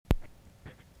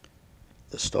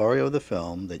The story of the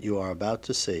film that you are about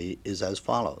to see is as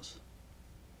follows.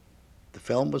 The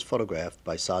film was photographed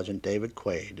by Sergeant David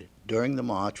Quaid during the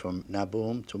march from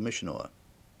Naboom to Mishinur.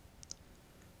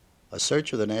 A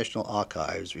search of the National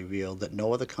Archives revealed that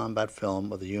no other combat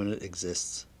film of the unit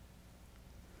exists.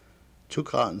 2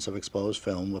 cartons of exposed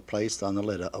film were placed on the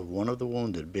litter of one of the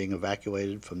wounded being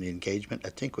evacuated from the engagement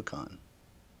at Tinquacan.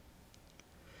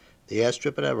 The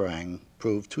airstrip at Eberang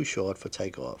proved too short for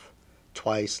takeoff.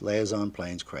 Twice, liaison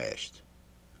planes crashed.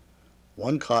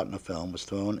 1 carton of film was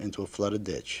thrown into a flooded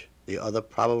ditch. The other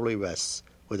probably rests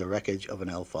with the wreckage of an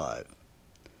L-5.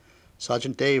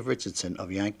 Sergeant Dave Richardson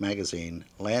of Yank Magazine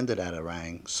landed at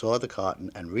Eberang, saw the carton,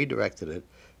 and redirected it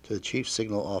to the chief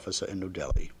signal officer in New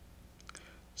Delhi.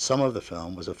 Some of the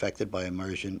film was affected by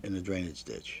immersion in the drainage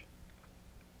ditch.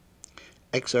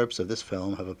 Excerpts of this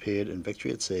film have appeared in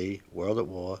Victory at Sea, World at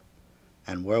War,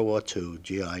 and World War II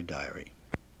GI Diary.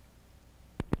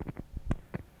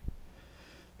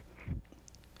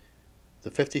 The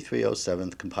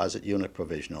 5307th Composite Unit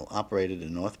Provisional operated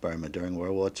in North Burma during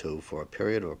World War II for a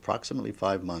period of approximately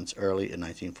 5 months early in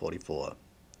 1944.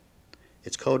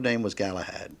 Its code name was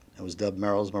Galahad and was dubbed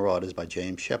Merrill's Marauders by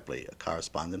James Shepley, a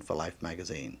correspondent for Life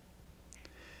magazine.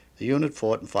 The unit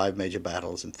fought in 5 major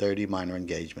battles and 30 minor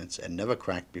engagements and never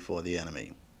cracked before the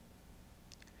enemy.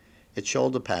 Its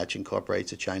shoulder patch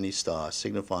incorporates a Chinese star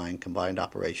signifying combined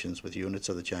operations with units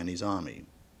of the Chinese Army.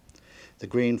 The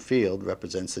green field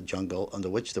represents the jungle under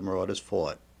which the Marauders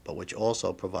fought, but which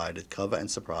also provided cover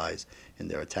and surprise in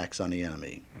their attacks on the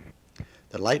enemy.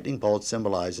 The lightning bolt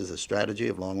symbolizes a strategy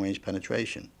of long-range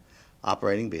penetration,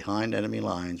 operating behind enemy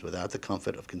lines without the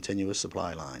comfort of continuous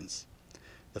supply lines.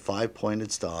 The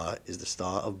 5-pointed star is the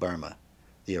Star of Burma,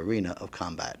 the arena of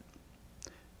combat.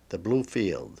 The blue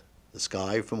field, the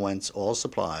sky from whence all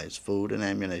supplies, food and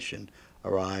ammunition,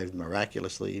 arrived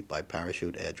miraculously by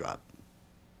parachute airdrop.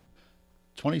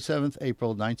 27th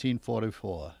April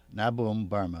 1944, Naboom,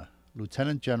 Burma.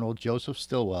 Lieutenant General Joseph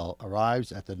Stilwell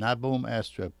arrives at the Naboom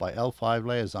airstrip by L-5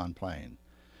 liaison plane.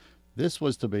 This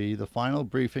was to be the final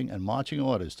briefing and marching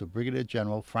orders to Brigadier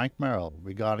General Frank Merrill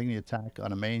regarding the attack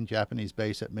on a main Japanese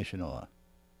base at Mishinur.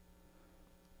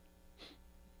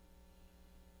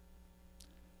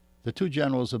 The 2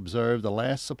 generals observed the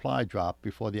last supply drop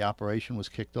before the operation was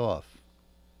kicked off.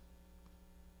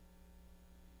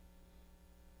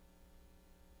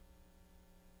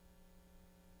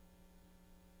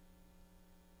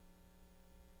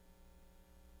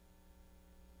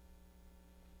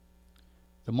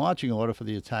 The marching order for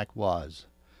the attack was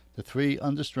the 3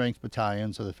 understrength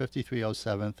battalions of the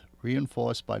 5307th,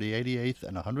 reinforced by the 88th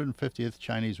and 150th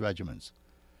Chinese regiments.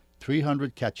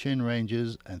 300 Kachin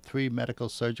Rangers and 3 medical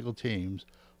surgical teams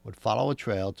would follow a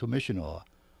trail to Mishinur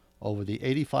over the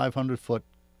 8,500-foot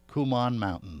Kuman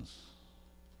Mountains.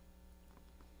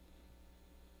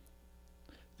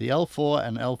 The L-4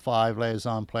 and L-5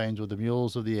 liaison planes were the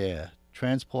mules of the air,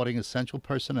 transporting essential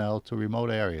personnel to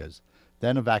remote areas,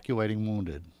 then evacuating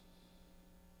wounded.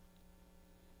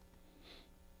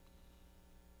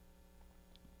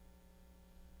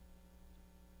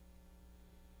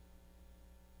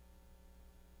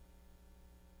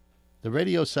 The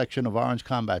radio section of Orange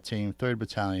Combat Team, 3rd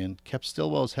Battalion, kept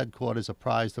Stilwell's headquarters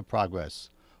apprised of progress.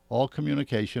 All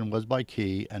communication was by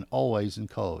key and always in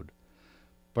code.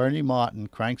 Bernie Martin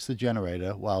cranks the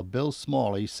generator while Bill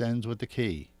Smalley sends with the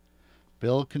key.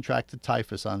 Bill contracted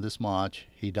typhus on this march.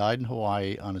 He died in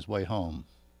Hawaii on his way home.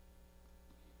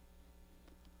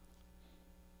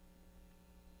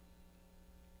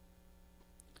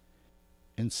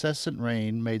 Incessant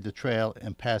rain made the trail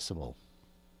impassable.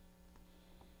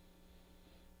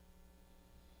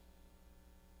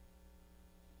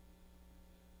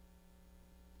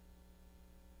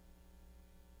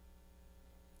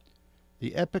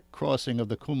 The epic crossing of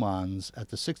the Kumans at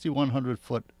the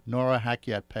 6,100-foot Nora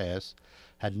Hakyat Pass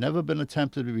had never been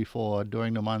attempted before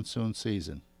during the monsoon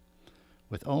season.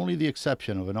 With only the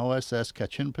exception of an OSS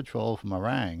Kachin patrol from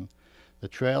Arang, the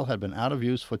trail had been out of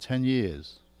use for 10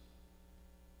 years.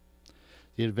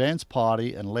 The advance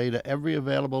party and later every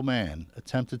available man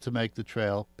attempted to make the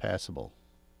trail passable.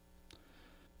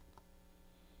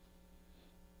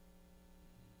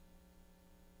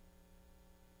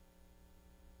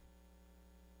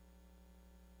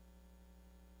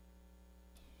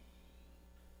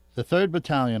 The 3rd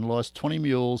Battalion lost 20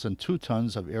 mules and 2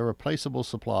 tons of irreplaceable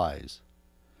supplies.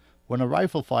 When a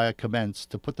rifle fire commenced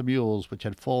to put the mules which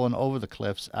had fallen over the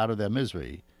cliffs out of their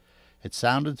misery, it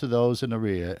sounded to those in the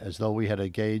rear as though we had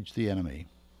engaged the enemy.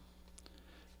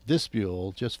 This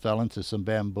mule just fell into some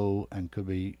bamboo and could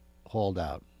be hauled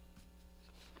out.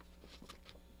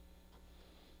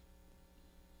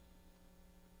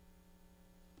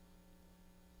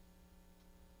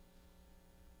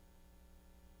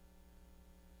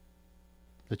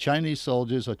 The Chinese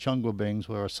soldiers or Chungwabings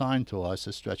were assigned to us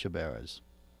as stretcher bearers.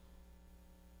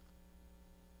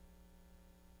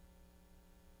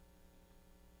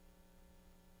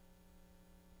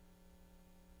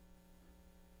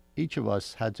 Each of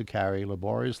us had to carry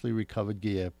laboriously recovered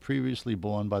gear previously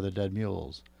borne by the dead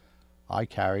mules. I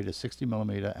carried a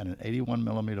 60mm and an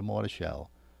 81mm mortar shell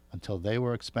until they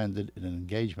were expended in an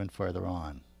engagement further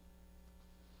on.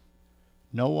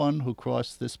 No one who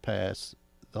crossed this pass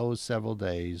those several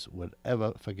days would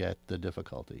ever forget the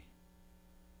difficulty.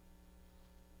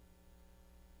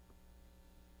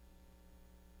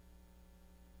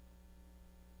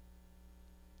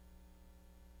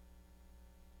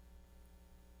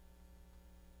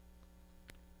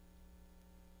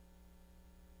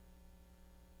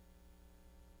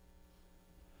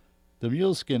 The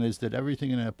mule skinners did everything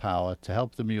in their power to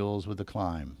help the mules with the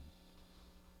climb.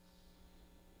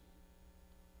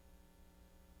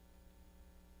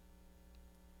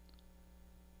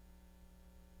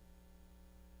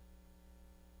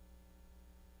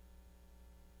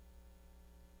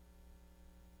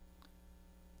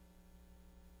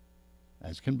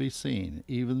 As can be seen,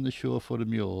 even the sure-footed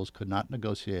mules could not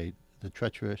negotiate the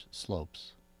treacherous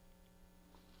slopes.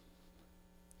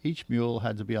 Each mule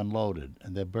had to be unloaded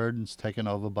and their burdens taken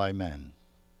over by men.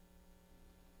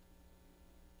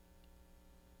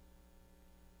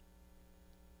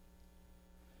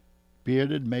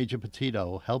 Bearded Major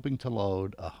Petito helping to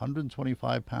load a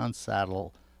 125-pound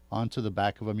saddle onto the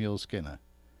back of a mule skinner.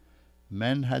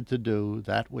 Men had to do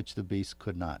that which the beast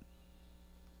could not.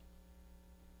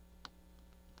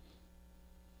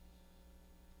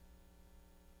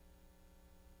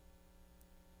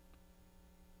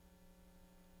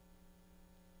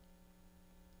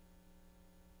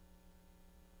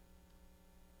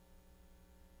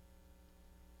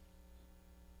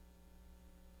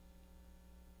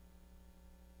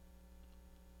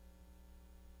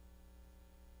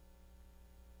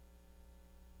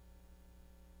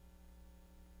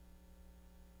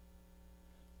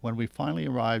 When we finally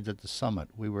arrived at the summit,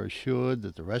 we were assured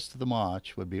that the rest of the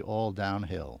march would be all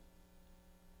downhill.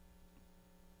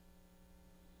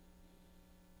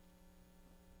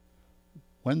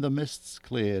 When the mists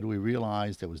cleared, we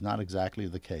realized it was not exactly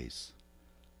the case.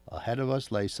 Ahead of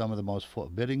us lay some of the most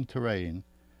forbidding terrain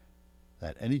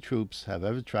that any troops have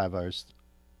ever traversed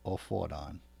or fought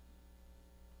on.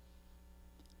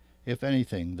 If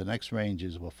anything, the next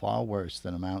ranges were far worse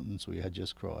than the mountains we had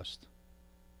just crossed.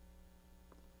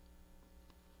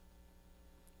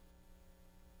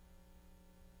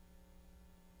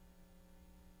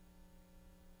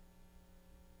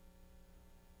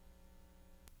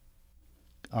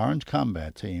 Orange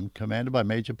Combat Team, commanded by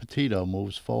Major Petito,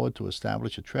 moves forward to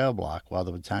establish a trail block while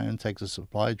the battalion takes a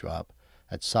supply drop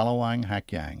at Salawang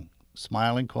Hakyang.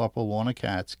 Smiling Corporal Warner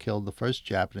Katz killed the first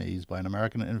Japanese by an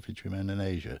American infantryman in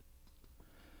Asia.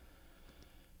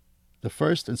 The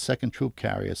 1st and 2nd Troop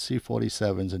Carrier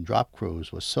C-47s and drop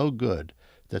crews were so good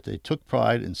that they took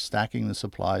pride in stacking the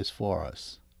supplies for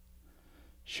us.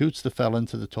 Chutes that fell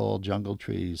into the tall jungle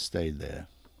trees stayed there.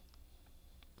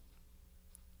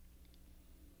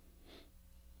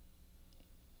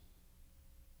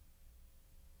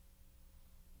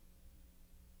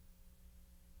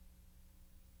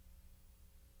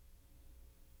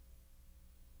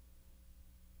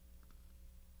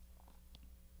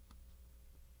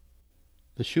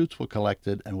 The chutes were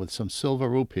collected and with some silver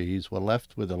rupees were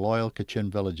left with the loyal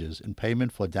Kachin villagers in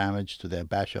payment for damage to their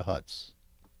basha huts.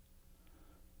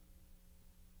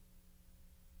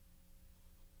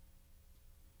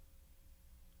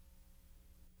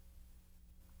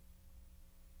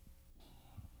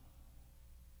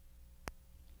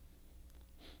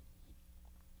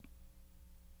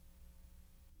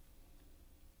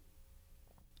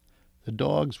 The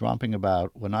dogs romping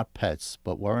about were not pets,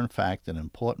 but were in fact an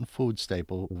important food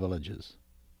staple for villages.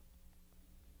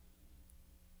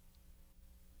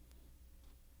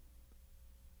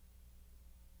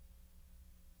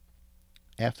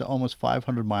 After almost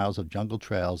 500 miles of jungle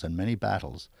trails and many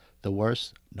battles, the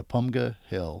worst, Napumga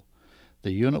Hill,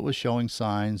 the unit was showing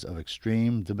signs of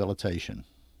extreme debilitation.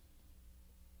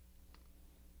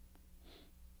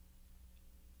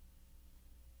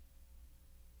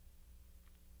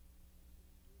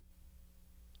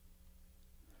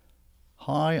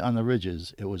 High on the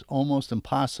ridges, it was almost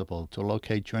impossible to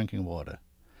locate drinking water.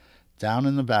 Down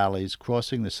in the valleys,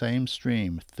 crossing the same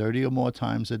stream 30 or more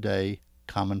times a day,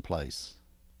 commonplace.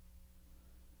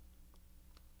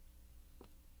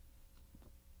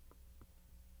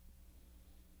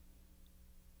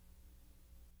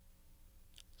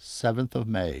 May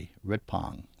 7th,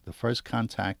 Ritpong, the first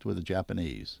contact with the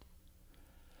Japanese.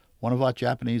 one of our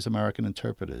Japanese-American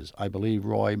interpreters, I believe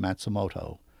Roy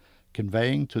Matsumoto,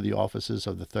 conveying to the officers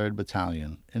of the 3rd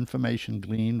Battalion information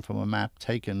gleaned from a map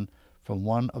taken from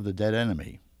one of the dead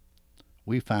enemy.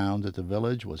 We found that the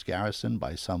village was garrisoned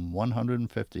by some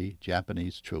 150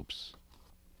 Japanese troops.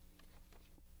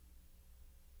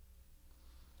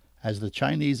 As the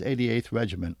Chinese 88th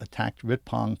Regiment attacked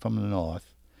Ritpong from the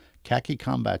north, Khaki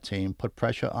Combat Team put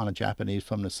pressure on the Japanese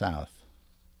from the south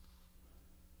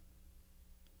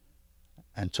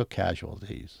and took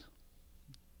casualties.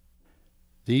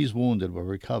 These wounded were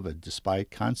recovered despite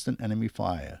constant enemy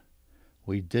fire.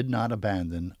 We did not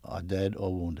abandon our dead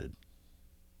or wounded.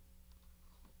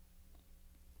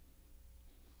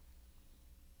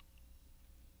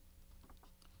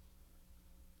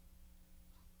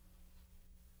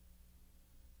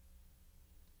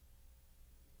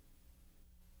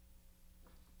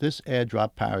 This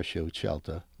airdrop parachute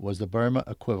shelter was the Burma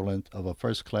equivalent of a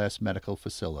first-class medical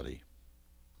facility.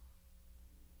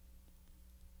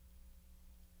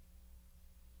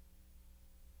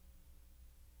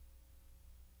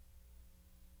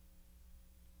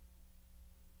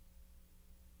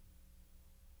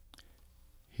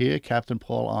 Here, Captain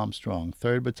Paul Armstrong,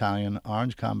 3rd Battalion,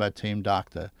 Orange Combat Team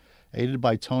doctor, aided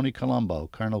by Tony Colombo,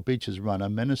 Colonel Beach's runner,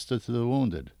 ministered to the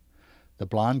wounded. The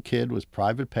blonde kid was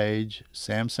Private Page,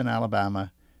 Samson,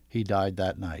 Alabama. He died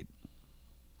that night.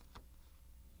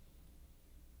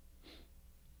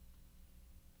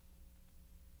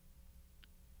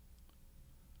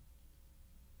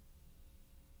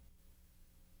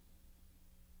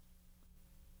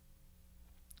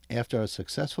 After a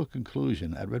successful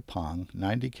conclusion at Ritpong,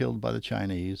 90 killed by the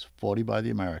Chinese, 40 by the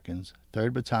Americans,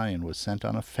 3rd Battalion was sent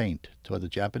on a feint toward the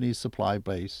Japanese supply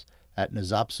base at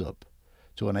Nizapzup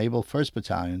to enable 1st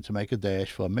Battalion to make a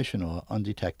dash for Missionor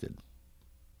undetected.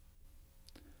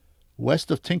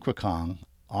 West of Tinkwakong,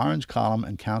 Orange Column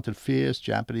encountered fierce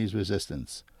Japanese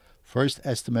resistance. First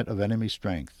estimate of enemy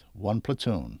strength, 1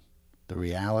 platoon. The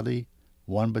reality,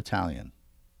 1 battalion.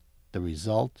 The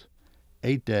result,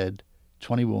 8 dead,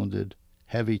 20 wounded,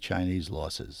 heavy Chinese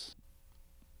losses.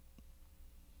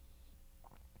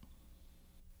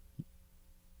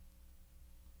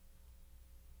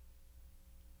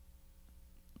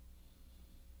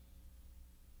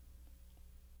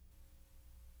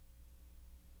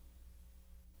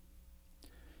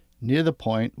 Near the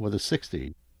point were the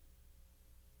 60.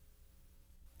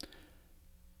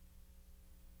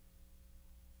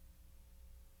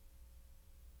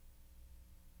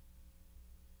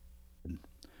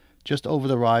 Just over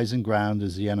the rising ground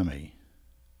is the enemy.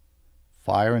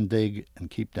 Fire and dig and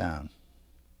keep down.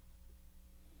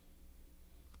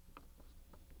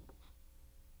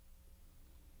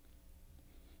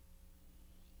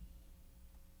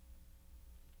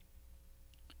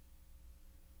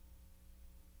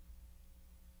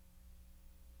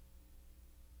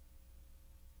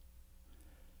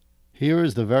 Here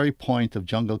is the very point of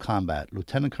jungle combat.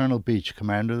 Lieutenant Colonel Beach,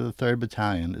 commander of the 3rd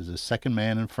Battalion, is the second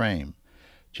man in frame.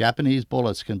 Japanese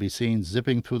bullets can be seen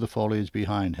zipping through the foliage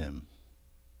behind him.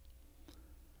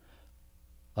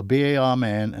 A BAR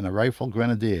man and a rifle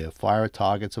grenadier fire at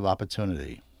targets of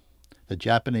opportunity. The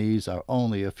Japanese are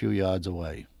only a few yards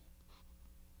away.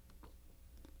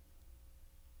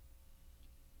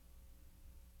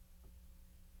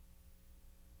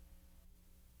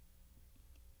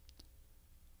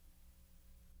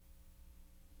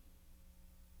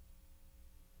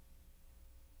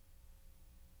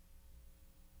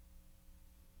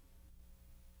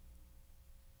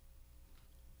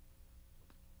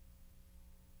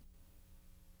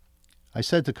 I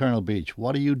said to Colonel Beach,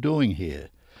 "What are you doing here?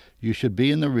 You should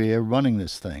be in the rear running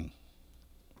this thing."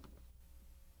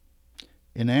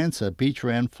 In answer, Beach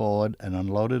ran forward and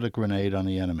unloaded a grenade on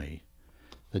the enemy.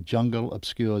 The jungle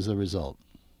obscures the result.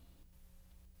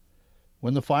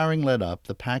 When the firing let up,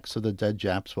 the packs of the dead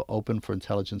Japs were opened for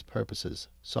intelligence purposes.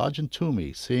 Sergeant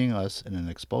Toomey, seeing us in an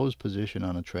exposed position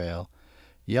on a trail,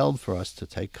 yelled for us to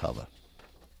take cover.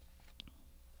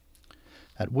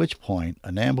 At which point, a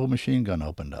Nambu machine gun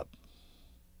opened up.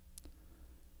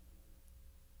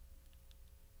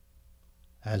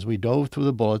 As we dove through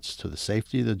the bullets to the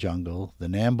safety of the jungle, the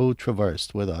Nambu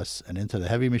traversed with us and into the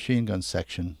heavy machine gun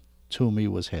section. Toomey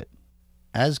was hit.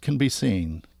 As can be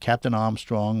seen, Captain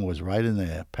Armstrong was right in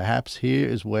there. Perhaps here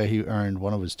is where he earned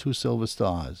one of his 2 silver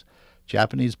stars.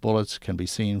 Japanese bullets can be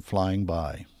seen flying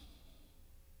by.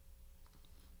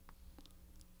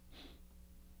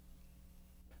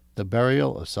 The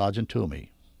burial of Sergeant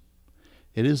Toomey.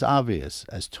 It is obvious,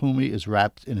 as Toomey is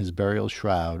wrapped in his burial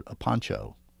shroud, a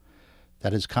poncho,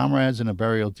 that his comrades in a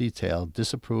burial detail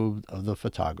disapproved of the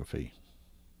photography.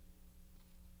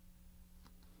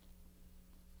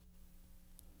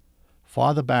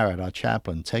 Father Barrett, our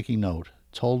chaplain, taking note,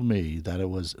 told me that it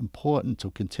was important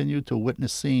to continue to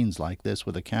witness scenes like this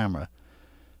with a camera,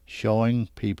 showing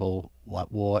people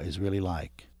what war is really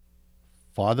like.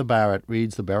 Father Barrett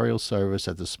reads the burial service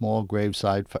at the small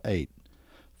gravesite for 8.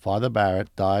 Father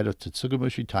Barrett died of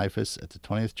Tsugamushi typhus at the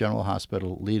 20th General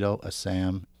Hospital, Lido,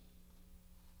 Assam.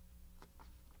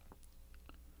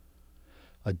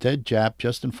 A dead Jap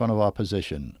just in front of our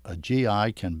position. A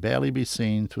GI can barely be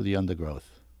seen through the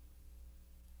undergrowth.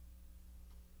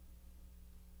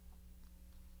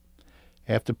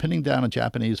 After pinning down a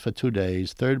Japanese for 2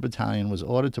 days, 3rd Battalion was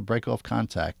ordered to break off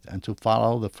contact and to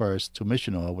follow the 1st to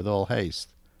Mishinor with all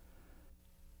haste.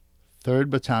 3rd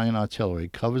Battalion Artillery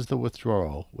covers the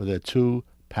withdrawal with their 2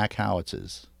 pack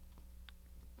howitzers.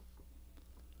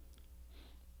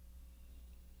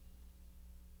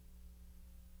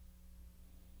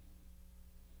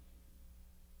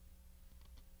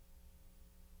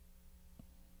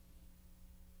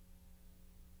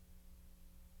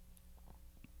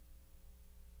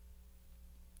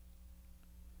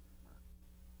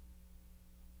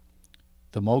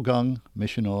 The Mogung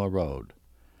Mishinor Road.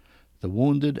 The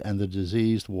wounded and the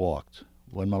diseased walked.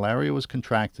 When malaria was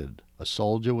contracted, a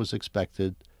soldier was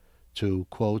expected to,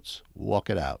 quotes, walk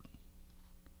it out.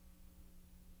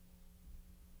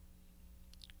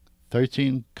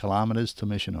 13 kilometers to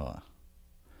Mishinor.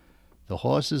 The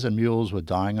horses and mules were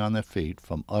dying on their feet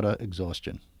from utter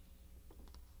exhaustion.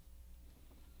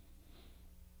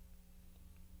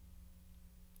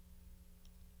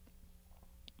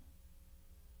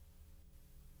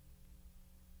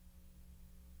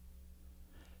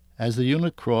 As the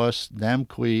unit crossed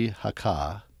Namkui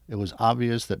Hakka, it was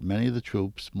obvious that many of the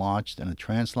troops marched in a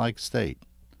trance-like state.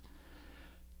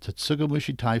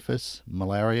 Tsugamushi typhus,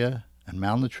 malaria, and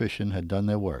malnutrition had done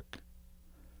their work.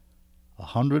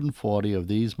 140 of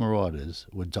these marauders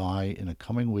would die in the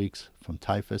coming weeks from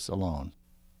typhus alone.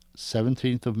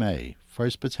 17th of May,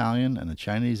 1st Battalion and the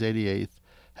Chinese 88th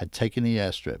had taken the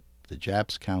airstrip, the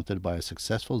Japs countered by a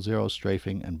successful zero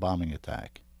strafing and bombing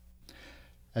attack.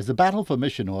 As the battle for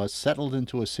Mishinor settled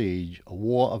into a siege, a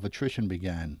war of attrition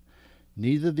began.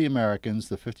 Neither the Americans,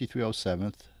 the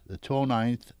 5307th, the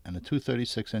 209th, and the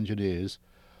 236 Engineers,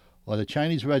 or the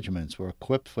Chinese regiments were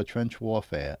equipped for trench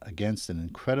warfare against an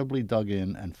incredibly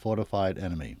dug-in and fortified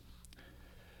enemy.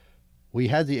 We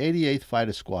had the 88th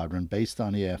Fighter Squadron based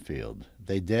on the airfield.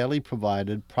 They daily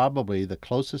provided probably the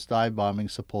closest dive-bombing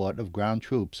support of ground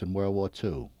troops in World War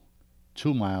II,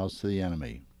 2 miles to the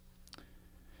enemy.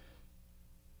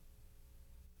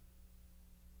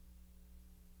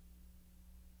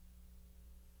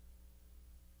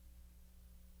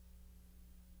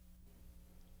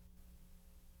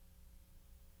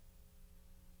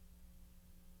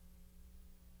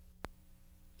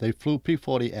 They flew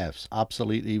P-40Fs,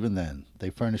 obsolete even then.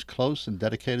 They furnished close and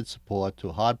dedicated support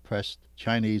to hard-pressed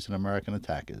Chinese and American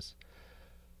attackers.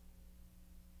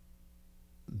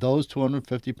 Those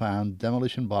 250-pound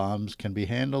demolition bombs can be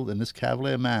handled in this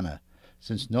cavalier manner,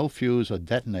 since no fuse or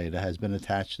detonator has been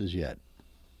attached as yet.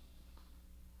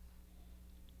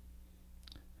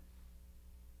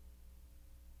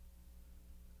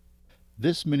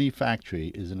 This mini-factory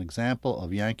is an example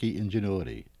of Yankee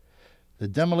ingenuity. The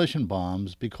demolition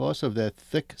bombs, because of their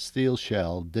thick steel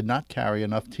shell, did not carry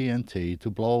enough TNT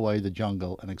to blow away the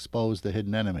jungle and expose the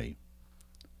hidden enemy.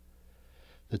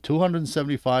 The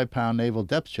 275-pound naval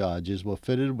depth charges were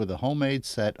fitted with a homemade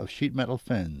set of sheet metal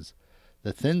fins.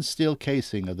 The thin steel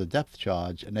casing of the depth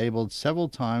charge enabled several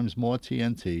times more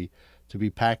TNT to be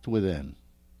packed within.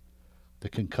 The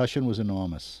concussion was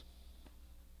enormous.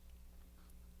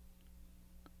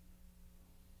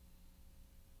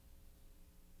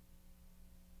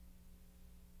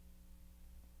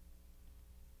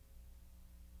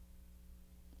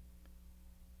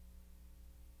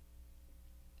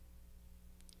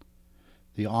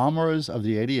 The armorers of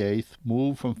the 88th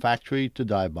moved from factory to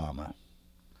dive bomber.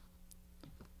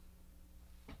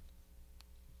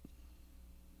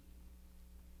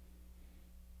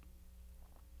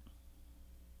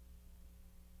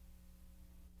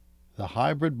 The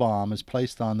hybrid bomb is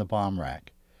placed on the bomb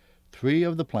rack. 3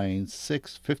 of the plane's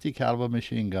 6 50 caliber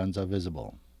machine guns are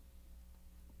visible.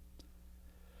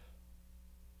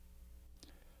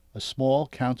 A small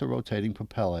counter-rotating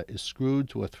propeller is screwed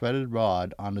to a threaded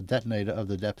rod on the detonator of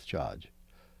the depth charge.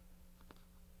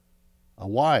 A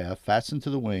wire fastened to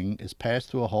the wing is passed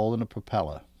through a hole in the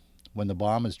propeller. When the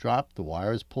bomb is dropped, the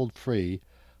wire is pulled free,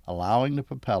 allowing the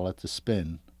propeller to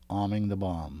spin, arming the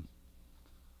bomb.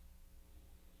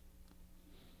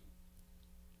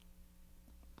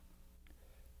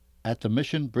 At the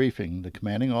mission briefing, the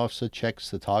commanding officer checks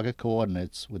the target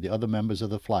coordinates with the other members of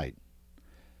the flight.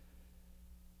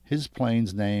 His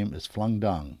plane's name is Flung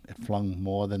Dung. It flung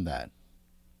more than that.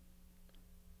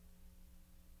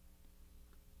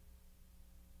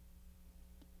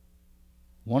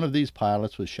 One of these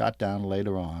pilots was shot down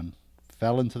later on,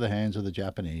 fell into the hands of the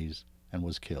Japanese, and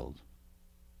was killed.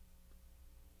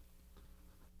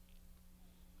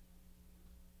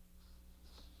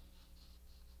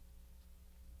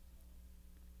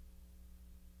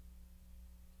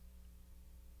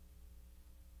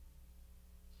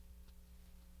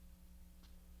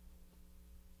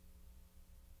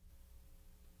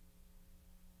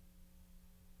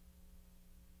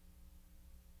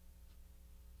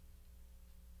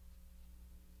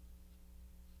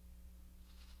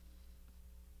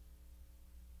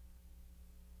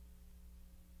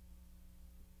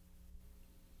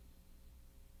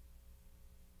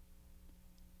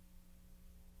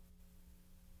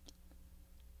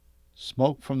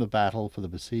 Smoke from the battle for the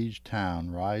besieged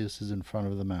town rises in front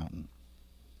of the mountain.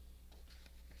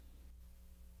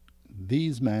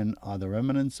 These men are the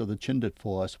remnants of the Chindit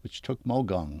force which took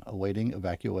Mogung, awaiting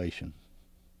evacuation.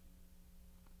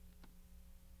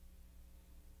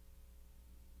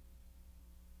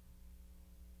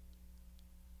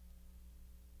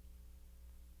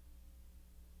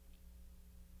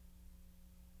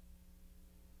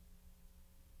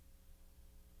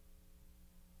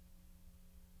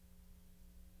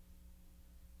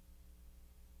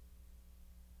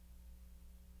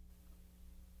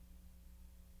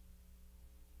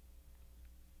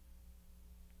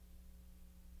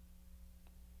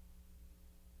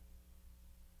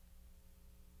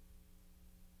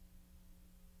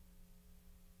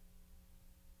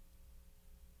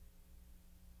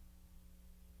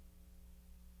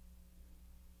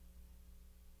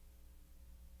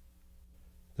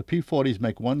 The P-40s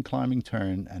make one climbing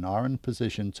turn and are in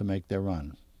position to make their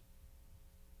run.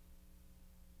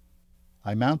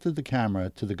 I mounted the camera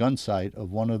to the gun sight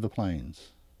of one of the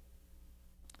planes.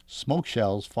 Smoke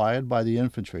shells fired by the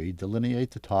infantry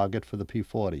delineate the target for the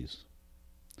P-40s.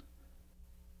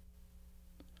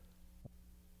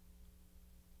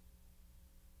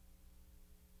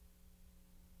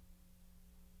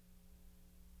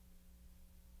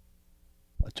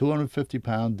 A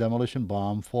 250-pound demolition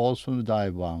bomb falls from the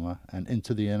dive bomber and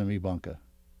into the enemy bunker.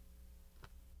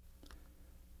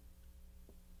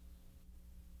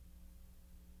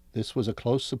 This was a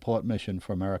close support mission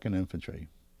for American infantry.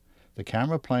 The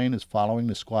camera plane is following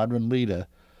the squadron leader,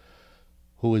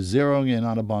 who is zeroing in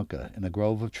on a bunker in a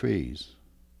grove of trees.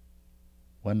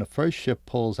 When the first ship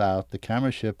pulls out, the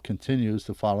camera ship continues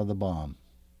to follow the bomb.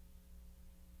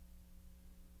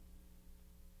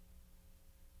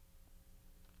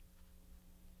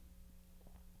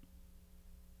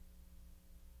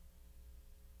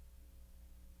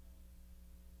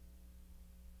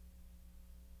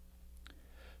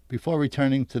 Before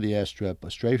returning to the airstrip,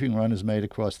 a strafing run is made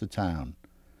across the town.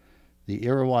 The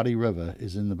Irrawaddy River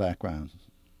is in the background.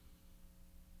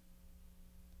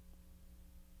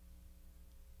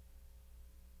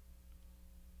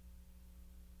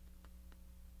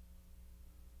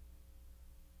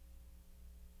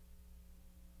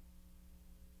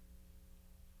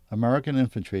 American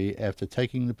infantry, after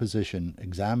taking the position,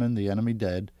 examine the enemy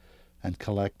dead and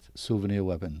collect souvenir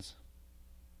weapons.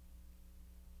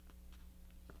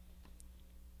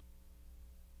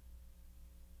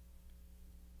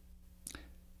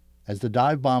 As the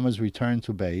dive bombers return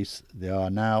to base, there are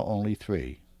now only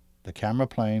 3. The camera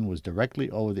plane was directly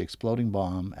over the exploding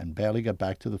bomb and barely got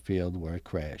back to the field where it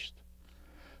crashed.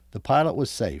 The pilot was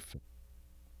safe.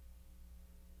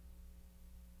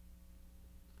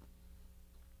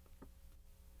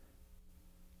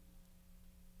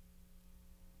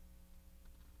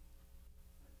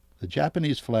 The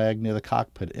Japanese flag near the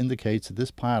cockpit indicates that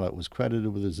this pilot was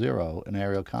credited with a 0 in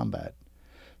aerial combat.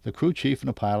 The crew chief and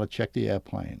the pilot checked the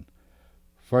airplane.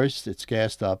 First, it's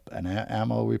gassed up and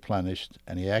ammo replenished,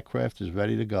 and the aircraft is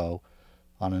ready to go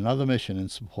on another mission in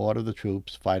support of the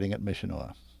troops fighting at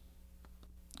Missionor.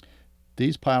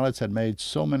 These pilots had made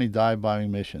so many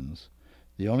dive-bombing missions,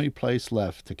 the only place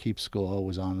left to keep score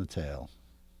was on the tail.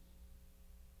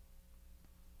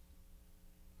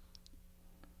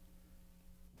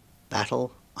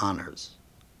 Battle Honors.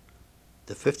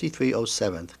 The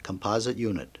 5307th Composite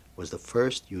Unit was the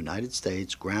first United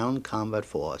States ground combat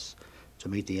force to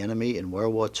meet the enemy in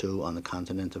World War II on the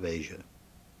continent of Asia.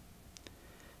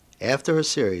 After a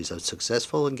series of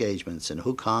successful engagements in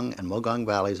Hukong and Mogung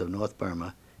valleys of North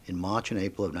Burma in March and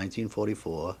April of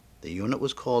 1944, the unit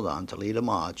was called on to lead a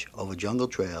march over jungle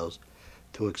trails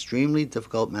through extremely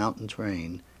difficult mountain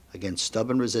terrain against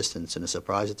stubborn resistance in a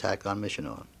surprise attack on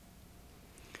Missionor.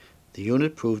 The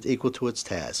unit proved equal to its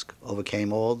task,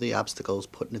 overcame all the obstacles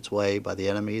put in its way by the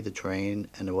enemy, the terrain,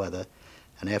 and the weather,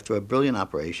 and after a brilliant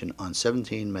operation on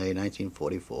 17 May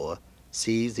 1944,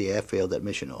 seized the airfield at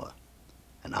Misionor,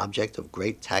 an object of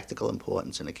great tactical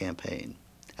importance in the campaign,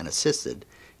 and assisted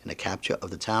in the capture of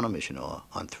the town of Misionor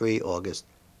on 3 August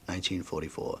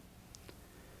 1944.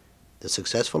 The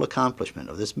successful accomplishment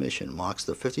of this mission marks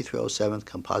the 5307th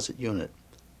Composite Unit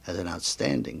as an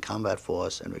outstanding combat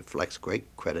force and reflects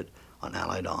great credit on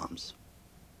Allied arms.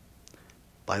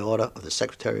 By order of the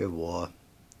Secretary of War,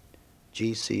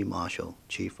 G. C. Marshall,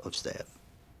 Chief of Staff.